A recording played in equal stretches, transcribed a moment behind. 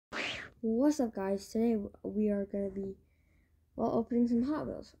What's up, guys? Today we are going to be, opening some Hot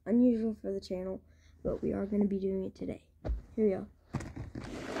Wheels. Unusual for the channel, but we are going to be doing it today. Here we go.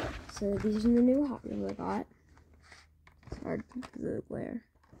 So these are the new Hot Wheels I got. It's hard because of the glare.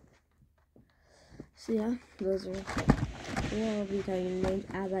 So yeah, those are, I'll be telling you the names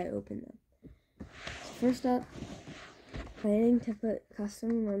as I open them. So first up, planning to put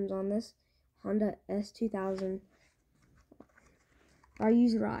custom rims on this Honda S2000. I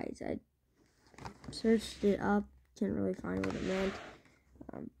use Rise. I searched it up, couldn't really find what it meant.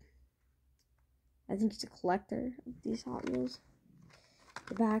 I think it's a collector of these Hot Wheels.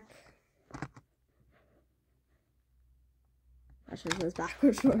 The back, I should have this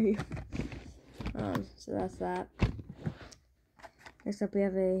backwards for you. So that's that. Next up, we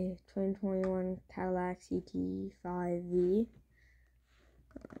have a 2021 Cadillac CT5V.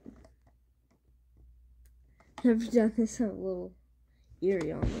 Never done this. I'm a little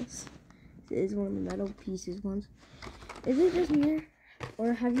eerie on this. It is one of the metal pieces ones. Is it just me,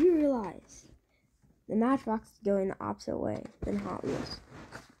 or have you realized the Matchbox is going the opposite way than Hot Wheels?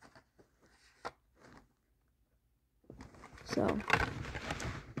 So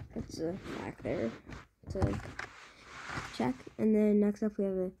that's back there to check. And then next up we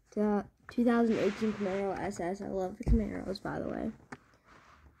have a 2018 Camaro SS. I love the Camaros, by the way.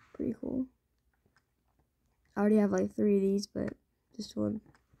 Pretty cool. I already have like 3 of these, but this one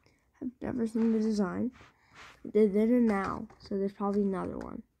I've never seen the design. They did it now, so there's probably another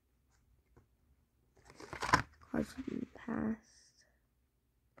one. Cars should be passed.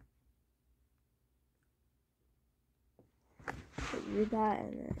 So read that,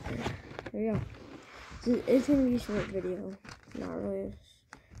 and then there you go. So it's gonna be a short video, not really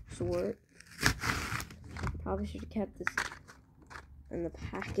short. Probably should have kept this in the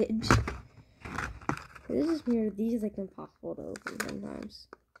package. This is weird. These are like impossible to open sometimes.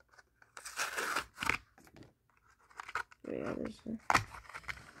 There we go. There's the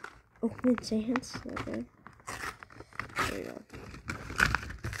open sands. Okay. There you go.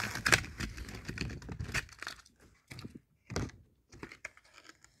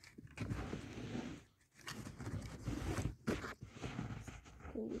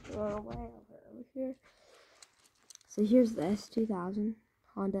 Throw it away over here. So here's the S2000,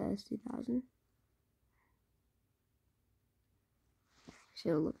 Honda S2000.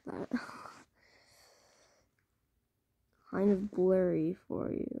 Should look that kind of blurry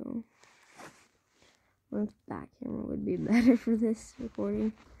for you. I wonder if the back camera would be better for this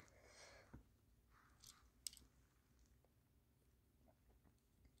recording.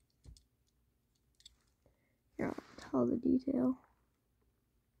 Here, I'll tell the detail.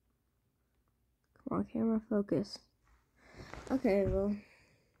 Come on, camera, focus. Okay, well,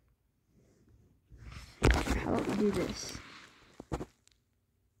 how about we do this?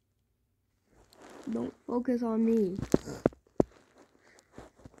 Don't focus on me.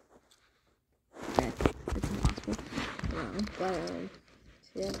 Okay, it's impossible. But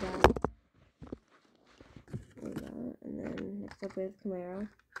so you have that. And then next up we have Camaro.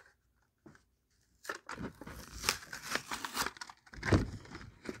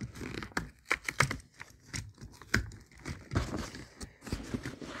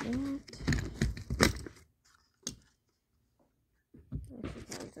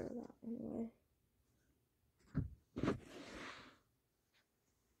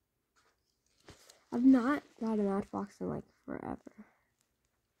 I've not got a Matchbox in like forever.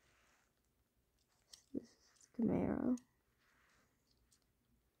 This is Camaro.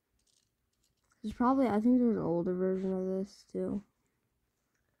 There's probably, I think there's an older version of this too.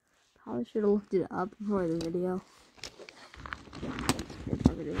 Probably should have looked it up before the video. It's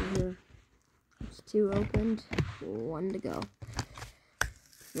probably in here. It's 2 opened, 1 to go.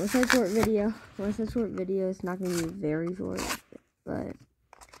 Once that short video, it's not going to be very short, but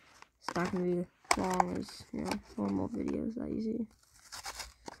it's not going to be long as, you know, normal videos that you see.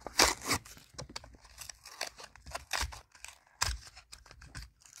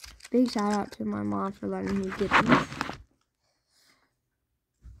 Big shout out to my mom for letting me get this.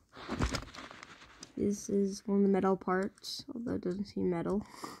 This is one of the metal parts, although it doesn't seem metal.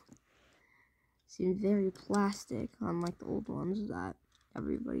 It seems very plastic, unlike the old ones that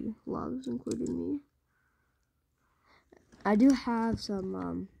everybody loves, including me. I do have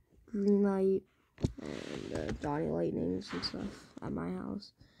some green light and Johnny Lightnings and stuff at my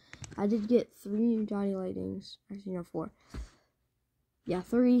house. I did get 3 new Johnny Lightnings. Actually, no, 4. Yeah,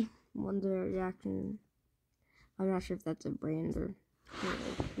 3. One's a reaction. I'm not sure if that's a brand or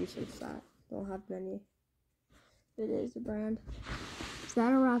research that. Don't have many. It is a brand. So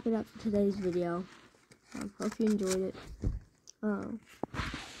that'll wrap it up for today's video. Hope you enjoyed it.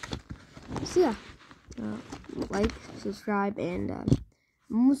 So yeah, like, subscribe, and I'm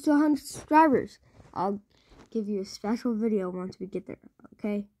almost to 100 subscribers. I'll give you a special video once we get there,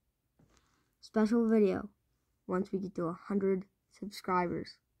 okay? Special video once we get to 100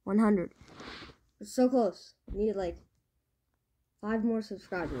 subscribers. 100. It's so close. We need like 5 more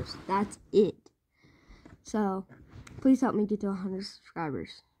subscribers. That's it. So, please help me get to 100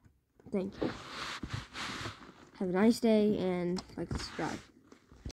 subscribers. Thank you. Have a nice day, and like, subscribe.